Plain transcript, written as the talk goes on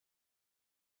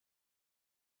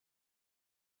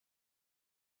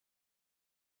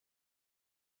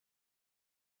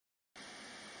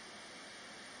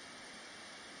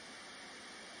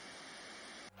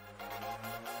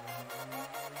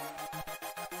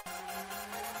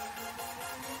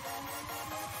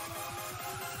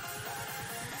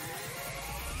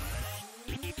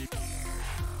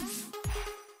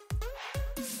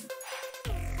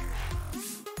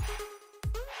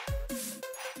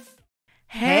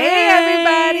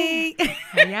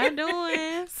How y'all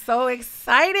doing? So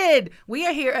excited. We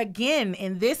are here again,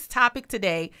 and this topic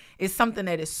today is something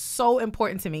that is so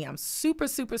important to me. I'm super,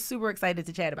 super, super excited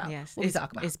to chat about. Yes. What we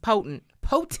talk about? It's potent.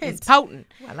 Potent. It's potent.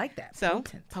 Ooh, I like that. So,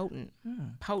 Potent.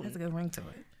 potent. That's a good ring to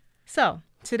it. So,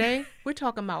 today we're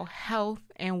talking about health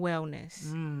and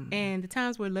wellness. And the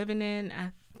times we're living in, I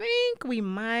think we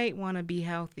might want to be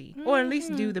healthy, or at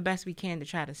least do the best we can to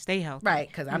try to stay healthy. Right,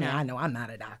 because I know I'm not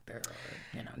a doctor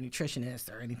or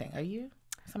nutritionist or anything. Are you?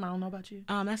 Something I don't know about you?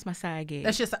 That's my side gig.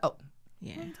 That's just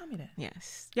yeah. Why you tell me that?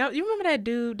 Yes. Y'all, you remember that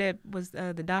dude that was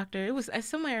the doctor? It was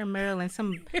somewhere in Maryland,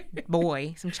 some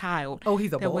boy, some child. Oh,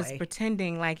 he's a that boy. was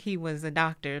pretending like he was a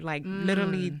doctor, like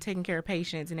literally taking care of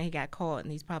patients, and then he got caught,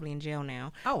 and he's probably in jail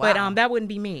now. Oh, wow. But that wouldn't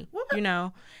be me. What?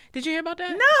 Did you hear about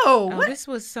that? No. What? This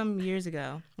was some years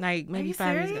ago, like maybe you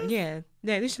 5 years ago. serious?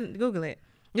 Yeah. You should Google it.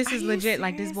 This is you legit.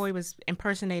 Like this serious? boy was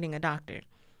impersonating a doctor.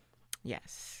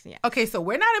 Yes. Yeah. Okay, so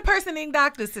we're not impersonating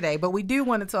doctors today, but we do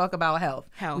want to talk about health.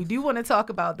 We do want to talk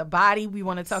about the body. We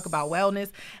want to talk about wellness.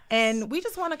 And we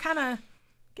just want to kind of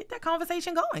get that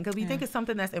conversation going because we think it's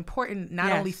something that's important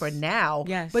not only for now,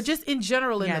 but just in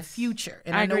general in the future.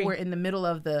 And I know we're in the middle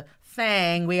of the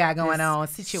thing we got going on,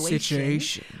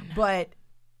 situation. But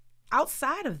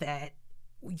outside of that,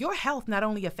 your health not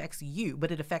only affects you,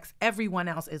 but it affects everyone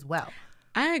else as well.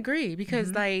 I agree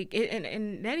because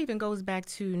and that even goes back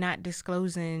to not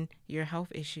disclosing your health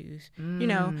issues.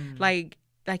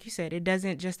 Like you said, it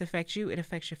doesn't just affect you; it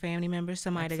affects your family members.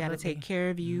 Somebody got to take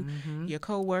care of you, your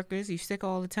coworkers. You sick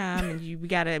all the time, and we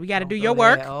gotta do your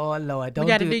work. There. Oh Lord, don't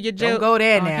do your job. Don't go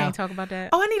there now. I can't talk about that.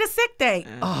 Oh, I need a sick day.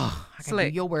 I can do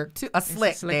your work too. A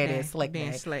slick day. It is slick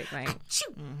being day. slick, like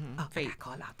fake.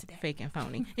 Call out today. Fake and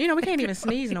phony. We can't even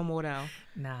sneeze no more though.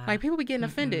 Nah. Like people be getting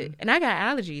offended, and I got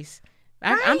allergies.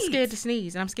 I'm scared to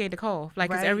sneeze and I'm scared to cough, like,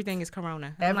 because everything is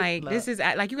corona. I'm like, this is,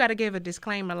 like, you got to give a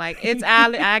disclaimer, like, it's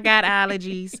I got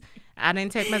allergies. I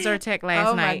didn't take my Zyrtec last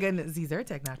night. Oh, my goodness.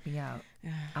 Zyrtec knocked me out.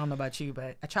 I don't know about you,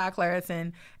 but I tried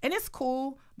Claritin, and it's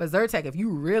cool. But Zyrtec, if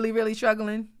you really, really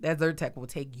struggling, that Zyrtec will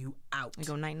take you out. You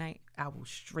go night-night? I will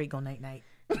straight go night-night.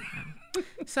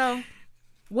 So,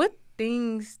 what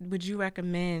things would you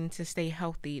recommend to stay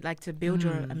healthy, like to build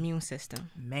your immune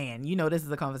system? Man, this is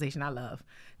a conversation I love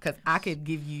because I could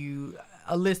give you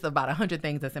a list of about 100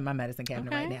 things that's in my medicine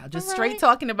cabinet right now. Just straight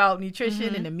talking about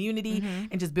nutrition and immunity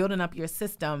and just building up your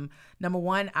system. Number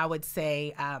one, I would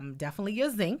say definitely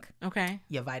your zinc. Okay.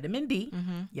 Your vitamin D.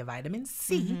 Your vitamin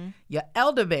C. Your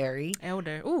elderberry.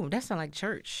 Ooh, that sounds like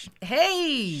church.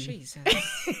 Hey. Jesus.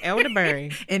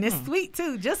 Elderberry. And it's sweet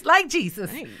too, just like Jesus.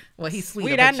 Hey. Well, he's sweet.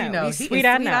 Sweet, I know. He's sweet,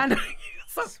 I know.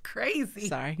 So crazy.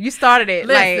 Sorry, you started it.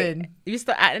 Listen,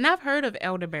 and I've heard of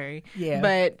elderberry. Yeah,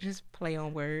 but just play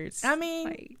on words. I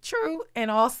mean, true.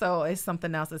 And also, it's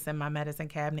something else that's in my medicine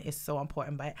cabinet. It's so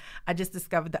important. But I just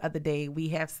discovered the other day we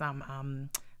have some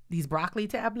these broccoli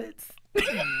tablets.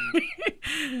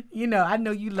 I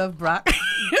know you love broccoli.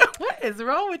 What is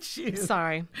wrong with you?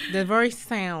 Sorry, the very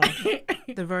sound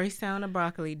of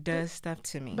broccoli does stuff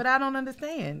to me. But I don't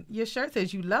understand. Your shirt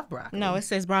says you love broccoli. No, it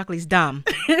says broccoli's dumb.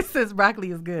 It says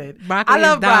broccoli is good. Broccoli I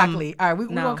love is dumb. broccoli. All right, we're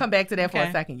going to come back to that for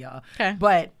a second, y'all. Okay.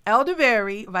 But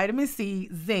elderberry, vitamin C,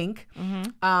 zinc,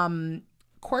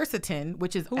 quercetin,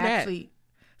 which is actually...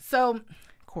 So...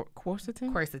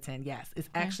 Quercetin? Quercetin, yes. It's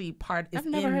actually part... I've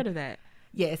never heard of that.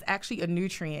 Yeah, it's actually a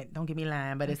nutrient. Don't get me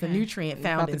lying, but it's a nutrient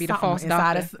found in something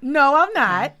inside us. No, I'm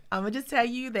not. I'm going to just tell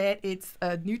you that it's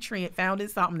a nutrient found in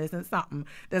something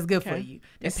that's good for you.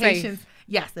 It's patients, safe.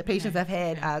 Yes, the patients have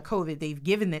had COVID, they've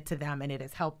given it to them and it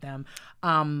has helped them.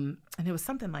 And it was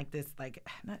something like this, like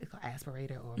not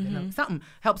aspirator or something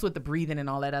helps with the breathing and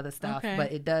all that other stuff.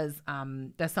 But it does.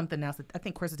 That's something else. I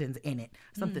think quercetin's in it.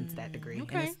 Something to that degree.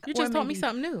 Okay, you just taught me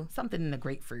something new. Something in the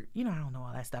grapefruit. I don't know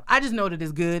all that stuff. I just know that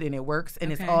it's good and it works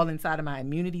and it's all inside of my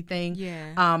immunity thing.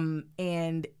 Yeah.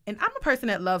 And I'm a person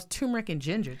that loves turmeric and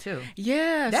ginger too.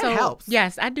 Yeah, that helps.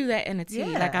 Yes, I do that in a tea.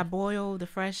 Yeah. Like I boil the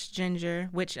fresh ginger,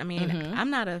 which I mean, I'm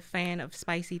not a fan of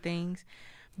spicy things.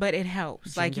 But it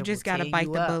helps. Ginger like you just gotta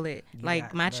bite the bullet.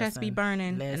 Like my chest be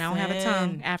burning, and I don't have a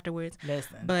tongue afterwards.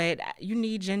 But you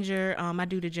need ginger. I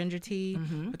do the ginger tea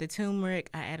with the turmeric.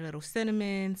 I add a little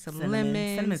cinnamon, some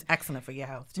lemon. Cinnamon's excellent for your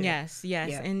health too. Yes. Yeah.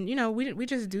 And we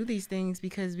just do these things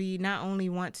because we not only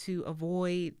want to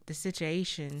avoid the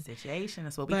situation.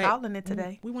 That's what we're calling it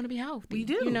today. We want to be healthy. We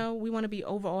do. We want to be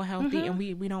overall healthy, and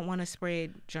we don't want to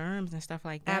spread germs and stuff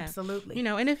like that. Absolutely.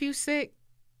 And if you sick,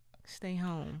 stay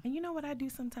home. And you know what I do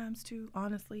sometimes too,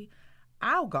 honestly?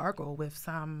 I'll gargle with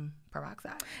some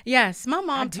peroxide. Yes, my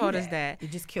mom taught us that.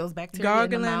 It just kills bacteria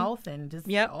in the mouth and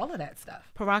just all of that stuff.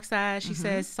 Peroxide, she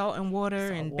says salt and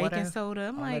water and baking soda.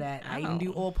 I'm all like, of that. I even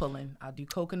do oil pulling. I'll do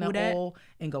coconut oil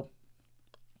and go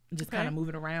just kind of move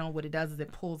it around. What it does is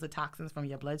it pulls the toxins from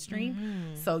your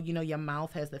bloodstream. So, your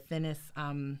mouth has the thinnest,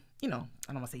 I don't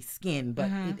want to say skin, but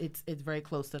it's very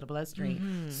close to the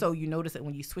bloodstream. So you notice that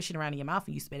when you swish it around in your mouth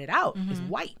and you spit it out, it's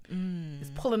white.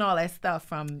 It's pulling all that stuff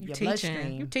from your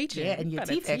bloodstream. You're teaching. Yeah, and your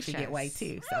teeth actually get white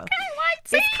too. So white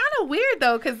teeth. It's kind of weird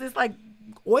though, because it's like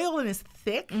oil and it's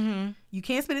thick. You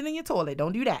can't spit it in your toilet.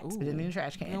 Don't do that. Spit it in the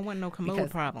trash can. You don't want no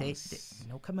commode problems.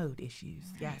 No commode issues.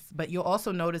 Yes, but you'll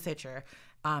also notice that your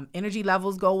energy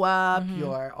levels go up.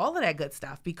 Your all of that good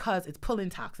stuff because it's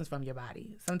pulling toxins from your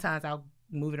body. Sometimes I'll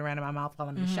move it around in my mouth while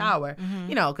I'm in the shower,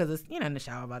 because it's, in the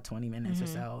shower about 20 minutes or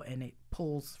so, and it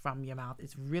pulls from your mouth.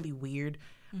 It's really weird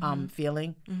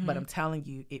feeling, but I'm telling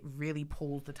you, it really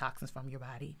pulls the toxins from your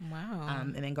body. Wow.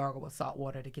 And then gargle with salt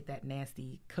water to get that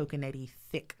nasty, coconutty,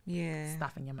 thick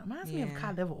stuff in your mouth. Reminds me of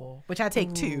cod liver oil, which I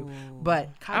take too,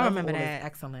 but cod liver oil is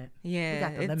excellent. Yeah,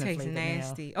 it tastes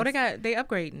nasty. Now. Oh, they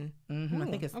upgrading. I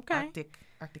think it's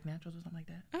Arctic Naturals or something like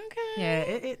that. Okay.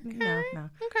 Yeah, no.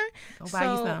 Okay. Go buy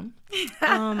you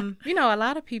some. A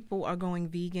lot of people are going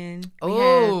vegan.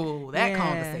 That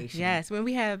conversation. Yes. When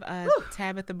we have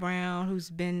Tabitha Brown,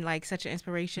 who's been like such an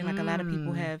inspiration. Like a lot of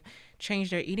people have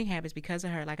changed their eating habits because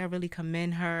of her. Like I really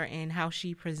commend her and how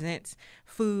she presents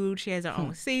food. She has her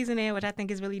own seasoning, which I think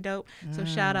is really dope. So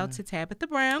shout out to Tabitha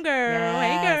Brown, girl.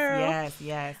 Hey, girl.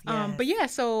 Yes. But yeah,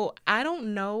 so I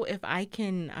don't know if I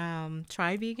can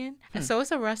try vegan. So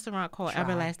it's a restaurant called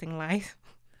Everlasting Life.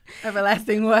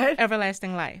 Everlasting what?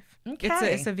 Everlasting Life. Okay.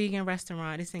 It's a vegan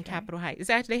restaurant. It's in Capitol Heights. It's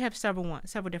actually, they have several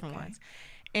different ones.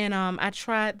 And I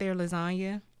tried their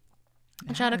lasagna.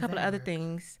 I tried a couple of other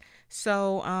things.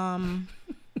 So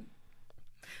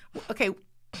okay,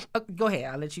 go ahead.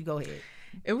 I'll let you go ahead.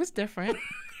 It was different.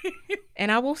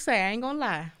 And I will say, I ain't gonna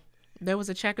lie, there was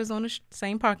a Checkers on the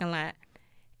same parking lot.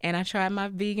 And I tried my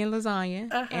vegan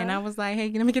lasagna, and I was like,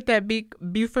 "Hey, let me get that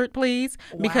Buford, please,"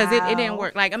 because it didn't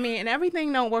work. Like, I mean, and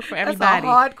everything don't work for everybody.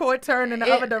 That's a hardcore turn in the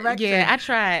other direction. Yeah, I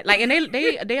tried. Like, and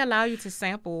they allow you to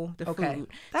sample the food.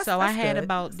 That's I had good.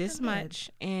 about this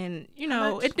much, and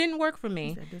it didn't work for me.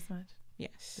 You said this much?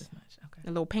 Yes. This much. Okay.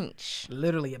 A little pinch.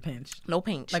 Literally a pinch. No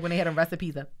pinch. Like when they had on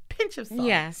recipes, a pinch of salt.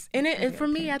 Yes, and for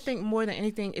me, I think more than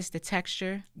anything, it's the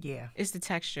texture. Yeah. It's the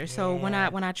texture. So when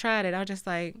I tried it, I was just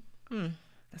like,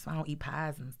 That's why I don't eat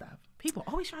pies and stuff. People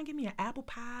always trying to give me an apple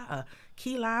pie, a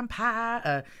key lime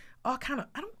pie, all kind of.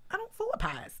 I don't fool with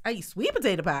pies. I eat sweet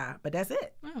potato pie, but that's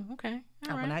it. Oh, okay.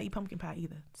 I will not eat pumpkin pie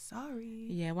either. Sorry.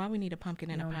 Yeah, why we need a pumpkin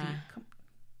in a pie?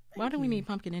 Why do we need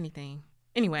pumpkin anything?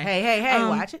 Anyway. Hey,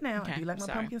 watch it now. Okay, I do like my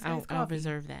pumpkin spice coffee. I'll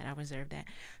reserve that.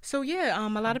 So yeah, a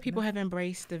lot of people have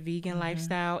embraced the vegan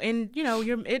lifestyle, and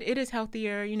it is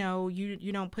healthier.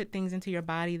 You don't put things into your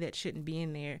body that shouldn't be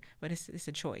in there, but it's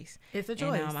a choice. It's a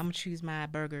choice. And, I'm gonna choose my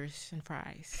burgers and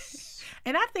fries.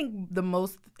 And I think the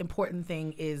most important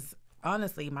thing is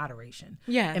honestly moderation.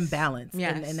 Yes. And balance.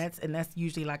 Yes. And that's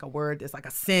usually like a word that's like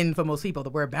a sin for most people. The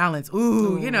word balance.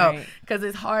 Because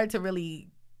it's hard to really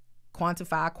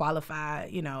quantify, qualify,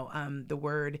 the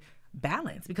word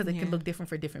balance because it can look different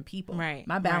for different people. Right.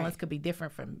 My balance could be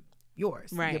different from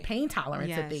yours. Right. Your pain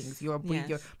tolerance of things, your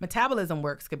metabolism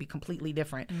works could be completely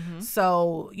different. Mm-hmm.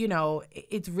 So,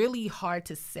 it's really hard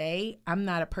to say. I'm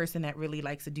not a person that really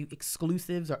likes to do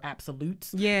exclusives or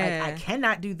absolutes. Yeah. Like, I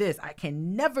cannot do this. I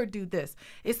can never do this.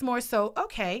 It's more so,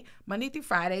 okay, Monday through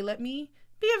Friday, let me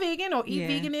be a vegan or eat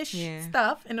veganish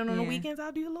stuff. And then on the weekends,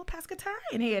 I'll do a little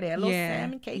pescatarian here, there, a little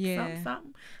salmon cake,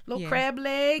 something, little crab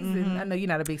legs. And I know you're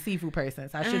not a big seafood person,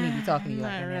 so I shouldn't even be talking to you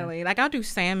not like that. Really. Like, I'll do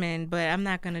salmon, but I'm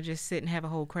not going to just sit and have a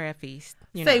whole crab feast.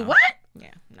 Say what? Yeah,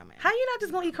 no, man. How you not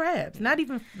just going to eat crabs? Not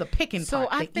even the picking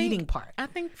part, eating part. I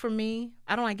think for me,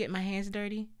 I don't like getting my hands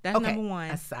dirty. That's number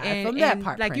one. Aside from that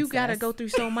part, like, you got to go through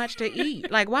so much to eat.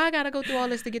 Like, why I got to go through all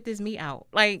this to get this meat out?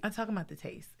 Like, I'm talking about the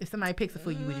taste. If somebody picks it for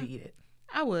you, would you eat it?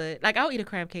 I would. Like, I'll eat a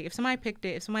crab cake. If somebody picked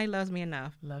it, if somebody loves me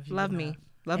enough. Love me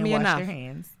and enough. Wash your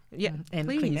hands. Yeah, and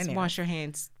please wash your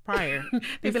hands prior,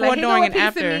 before, like, during, and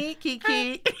after. Me,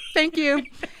 Keke. Thank you.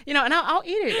 And I'll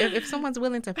eat it if someone's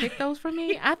willing to pick those for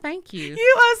me. I thank you.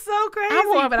 You are so crazy. I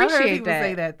will appreciate I heard people that.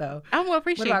 say that though. I will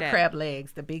appreciate that. What about crab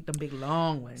legs? The big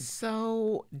long ones.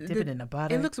 So dip it in the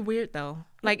butter. It looks weird though.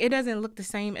 Like, it doesn't look the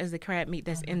same as the crab meat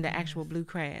that's in the actual blue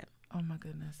crab. Oh my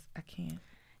goodness, I can't.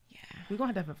 We're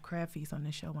going to have a crab feast on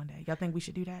this show one day. Y'all think we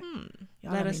should do that?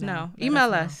 Let us know.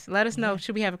 Email us. Let us know.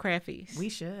 Should we have a crab feast? We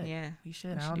should. Yeah. We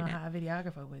should. I don't know how a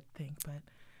videographer would think, but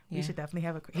We should definitely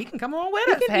have he can come on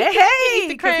with us. Hey, eat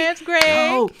the crabs, Greg.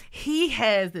 Oh, he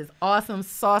has this awesome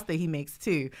sauce that he makes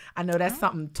too. I know that's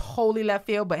something totally left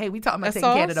field, but hey, we talking about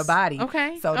taking care of the body.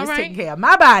 Okay. So this taking care of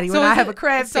my body when I have a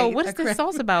crab. So what is this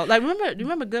sauce about? Like,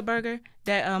 remember Good Burger?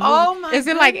 That oh my is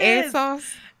it like egg sauce?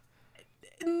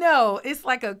 No, it's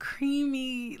like a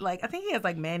creamy, like I think he has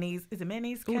like mayonnaise. Is it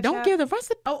mayonnaise? Ooh, don't give the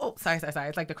recipe. Oh, sorry. It's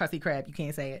like the crusty crab. You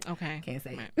can't say it. Okay, can't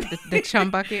say it. The chum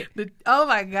bucket. Oh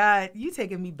my God, you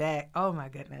taking me back. Oh my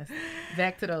goodness,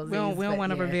 back to those. We don't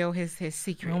want to reveal his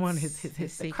secrets. We don't want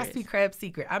his crusty crab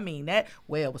secret. I mean, that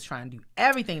whale was trying to do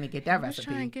everything to get that recipe.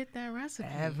 Trying to get that recipe.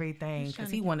 Everything,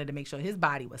 because he wanted to make sure his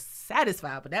body was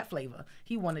satisfied with that flavor.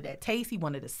 He wanted that taste. He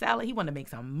wanted to sell it. He wanted to make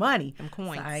some money. Some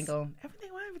coins. So I ain't going.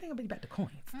 Everything will be back to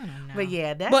coins. I don't know. But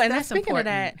yeah, that's speaking important. of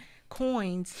that,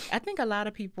 coins, I think a lot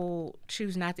of people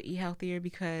choose not to eat healthier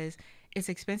because it's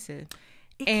expensive.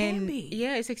 It can be.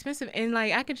 Yeah, it's expensive. And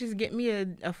like I could just get me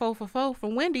a 4 for $4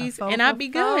 from Wendy's and I'd be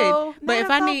good. But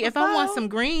if I want some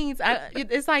greens,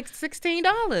 it's like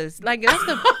 $16. Like that's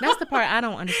the part I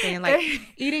don't understand. Like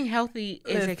eating healthy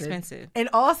is expensive. And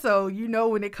also,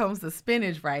 when it comes to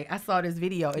spinach, right? I saw this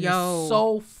video and it's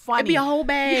so funny. It'd be a whole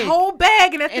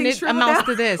bag. And that thing it amounts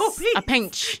to this. A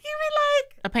pinch. You be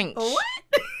like a pinch. What?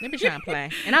 They be trying to play.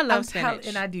 And I love spinach.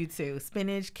 And I do too.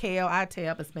 Spinach, kale. I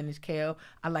tear up a spinach, kale.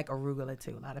 I like arugula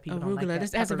too. A lot of people don't like that.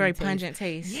 This has a very pungent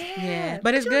taste. Yeah.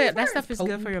 But it's good. That stuff is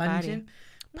good for your body.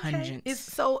 Pungent.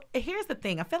 So here's the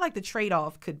thing. I feel like the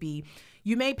trade-off could be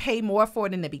you may pay more for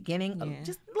it in the beginning,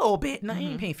 just a little bit. No, you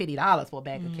ain't paying $50 for a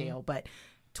bag of kale. But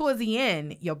towards the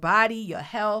end, your body, your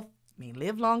health may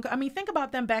live longer. I mean, think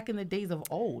about them back in the days of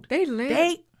old. They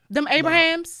lived. Them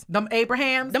Abrahams. Them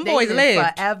boys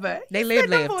lived forever. They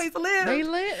lived. Them boys lived. They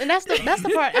lived. And that's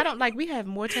the part I don't like. We have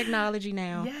more technology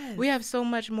now. Yes. We have so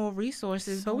much more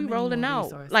resources, but we rolling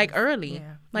out like early.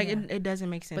 Yeah. Like it doesn't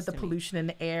make sense. But the pollution in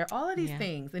the air, all of these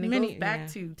things. And it goes back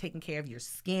to taking care of your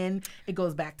skin. It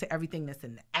goes back to everything that's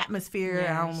in the atmosphere.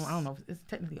 Yes. I don't know. It's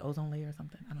technically ozone layer or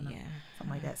something. I don't know.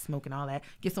 Something like that. Smoke and all that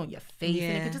gets on your face.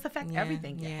 And it can just affect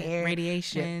everything. Your hair.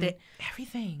 Radiation.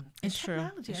 Everything. It's true.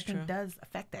 Technology, I think, does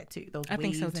affect that too. Those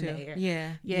waves so too. in the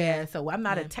air. Yeah. So I'm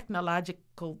not a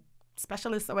technological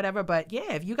specialist or whatever, but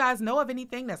if you guys know of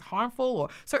anything that's harmful or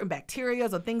certain bacteria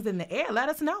or things in the air, let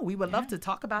us know. We would love to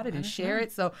talk about it and share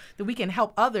it so that we can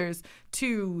help others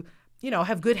to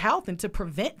have good health and to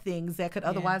prevent things that could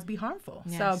otherwise be harmful.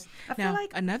 So I feel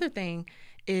like another thing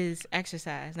is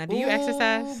exercise. Now, do you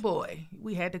exercise? Oh boy,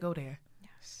 we had to go there.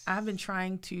 I've been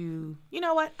trying to, you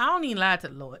know what? I don't even lie to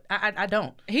the Lord. I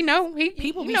don't.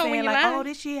 People be saying like, oh,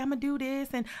 this year I'm going to do this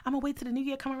and I'm going to wait till the new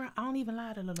year come around. I don't even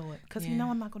lie to the Lord because I'm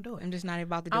not going to do it. I'm just not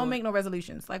about to do it. I don't make no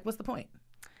resolutions. Like, what's the point?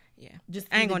 Yeah. Just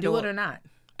I ain't going to do it or not.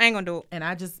 I ain't going to do it. And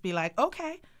I just be like,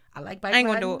 okay. I like bike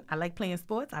riding. I like playing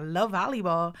sports. I love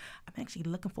volleyball. I'm actually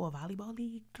looking for a volleyball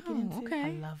league to get into. Okay. I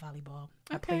love volleyball.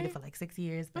 I played it for like 6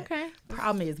 years. But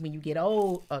problem is when you get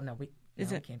old. Oh, no.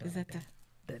 Is that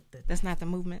that's not the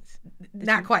movements?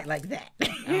 Not quite like that.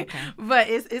 Okay. But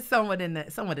it's somewhat in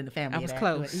the family. I was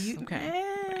close.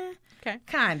 Okay.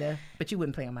 Kinda. But you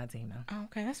wouldn't play on my team though. Oh,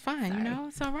 okay, that's fine. Sorry.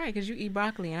 It's all right because you eat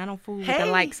broccoli and I don't fool with the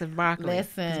likes of broccoli.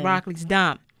 Listen. Because broccoli's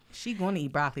dumb. She going to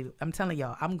eat broccoli. I'm telling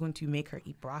y'all, I'm going to make her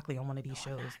eat broccoli on one of these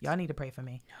shows. Y'all need to pray for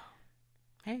me.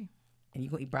 No. Hey. And you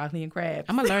going to eat broccoli and crabs.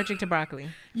 I'm allergic to broccoli.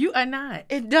 You are not.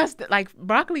 It does,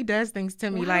 broccoli does things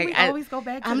to me. Why we always go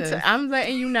back to this? I'm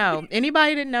letting you know.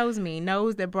 Anybody that knows me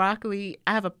knows that broccoli,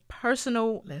 I have a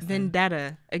personal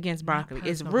vendetta against broccoli.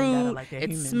 It's rude.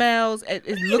 It smells. It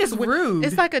looks rude.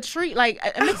 It's like a treat. Like,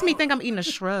 it makes me think I'm eating a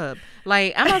shrub.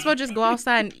 Like, I might as well just go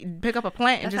outside and pick up a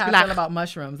plant and That's just how be I like. feel about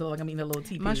mushrooms. I feel like I'm eating a little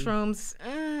TP. Mushrooms,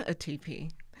 a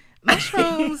TP.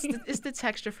 Mushrooms, it's the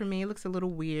texture for me. It looks a little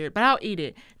weird, but I'll eat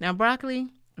it. Now, broccoli,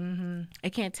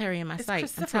 it can't tarry in my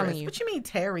sight. I'm telling you. What you mean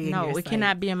tarry in your sight? No, it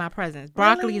cannot be in my presence.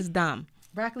 Broccoli is dumb.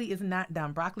 Broccoli is not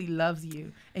dumb. Broccoli loves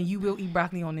you, and you will eat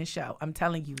broccoli on this show. I'm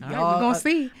telling you. All right, we're going to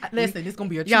see. Listen, it's going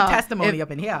to be a true testimony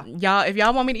up in here. Y'all, if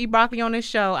y'all want me to eat broccoli on this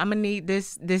show, I'm going to need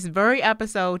this very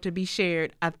episode to be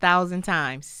shared 1,000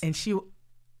 times. And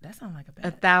that sounds like a bet.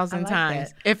 1,000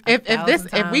 times. If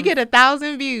we get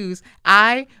 1,000 views,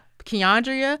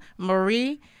 Quiandria,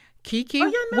 Marie,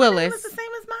 Keke, Willis. It's the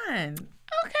same as mine.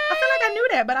 Okay. I feel like I knew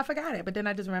that, but I forgot it. But then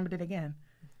I just remembered it again.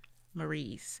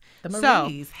 Marie's. The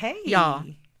Marie's. So, hey. Y'all,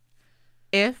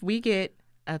 if we get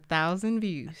 1,000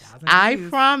 views, I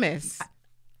promise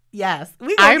Yes.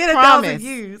 We gonna get 1,000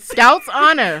 views. Scout's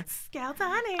honor. Scout's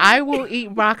honor. I will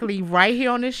eat broccoli right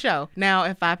here on this show. Now,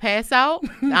 if I pass out,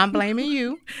 I'm blaming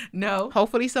you. No.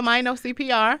 Hopefully somebody knows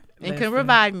CPR and can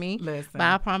revive me. But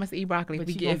I promise to eat broccoli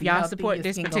if y'all support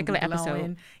this particular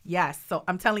episode. Yes. So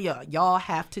I'm telling y'all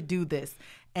have to do this.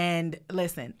 And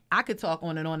listen, I could talk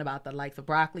on and on about the likes of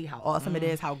broccoli, how awesome it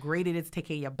is, how great it is to take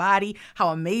care of your body, how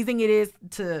amazing it is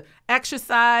to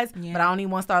exercise. Yeah. But I don't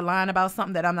even want to start lying about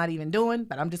something that I'm not even doing.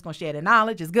 But I'm just going to share the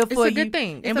knowledge. It's good for you. It's a good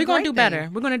thing. And we're going to do better.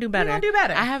 We're going to do better. We're going to do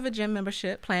better. I have a gym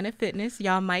membership, Planet Fitness.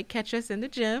 Y'all might catch us in the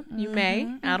gym. You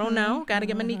may. I don't know. Got to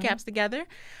get my kneecaps together.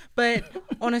 But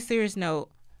on a serious note,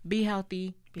 be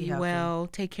healthy. Be well.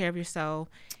 Take care of yourself.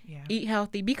 Yeah. Eat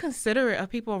healthy. Be considerate of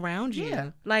people around you.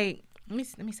 Yeah. Like,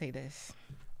 let me say this.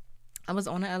 I was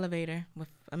on an elevator with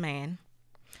a man,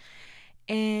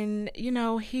 and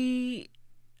he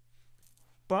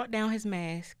brought down his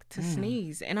mask to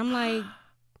sneeze, and I'm like,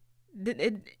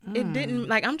 it didn't,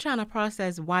 like, I'm trying to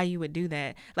process why you would do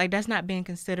that. Like, that's not being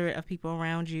considerate of people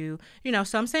around you,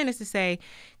 So I'm saying this to say,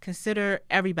 consider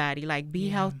everybody. Like, be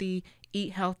healthy,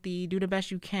 eat healthy, do the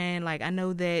best you can. Like, I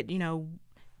know that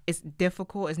it's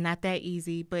difficult, it's not that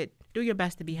easy, but do your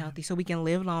best to be healthy so we can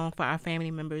live long for our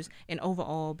family members and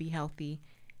overall be healthy.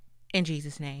 In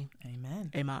Jesus' name.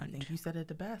 Amen. Amen. I think you said it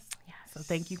the best. Yes. So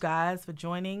thank you guys for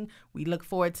joining. We look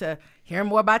forward to hearing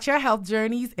more about your health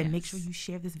journeys. And make sure you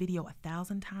share this video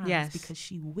 1,000 times. Yes. Because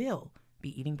she will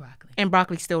be eating broccoli. And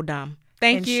broccoli's still dumb.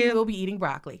 Thank you. She will be eating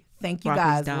broccoli. Thank you,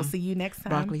 guys. We'll see you next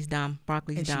time. Broccoli's dumb.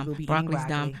 Broccoli's dumb. Broccoli's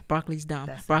dumb. Broccoli's dumb.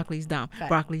 Broccoli's dumb.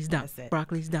 Broccoli's dumb.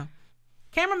 Broccoli's dumb.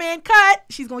 Cameraman, cut.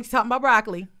 She's going to be talking about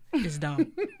broccoli. It's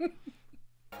dumb.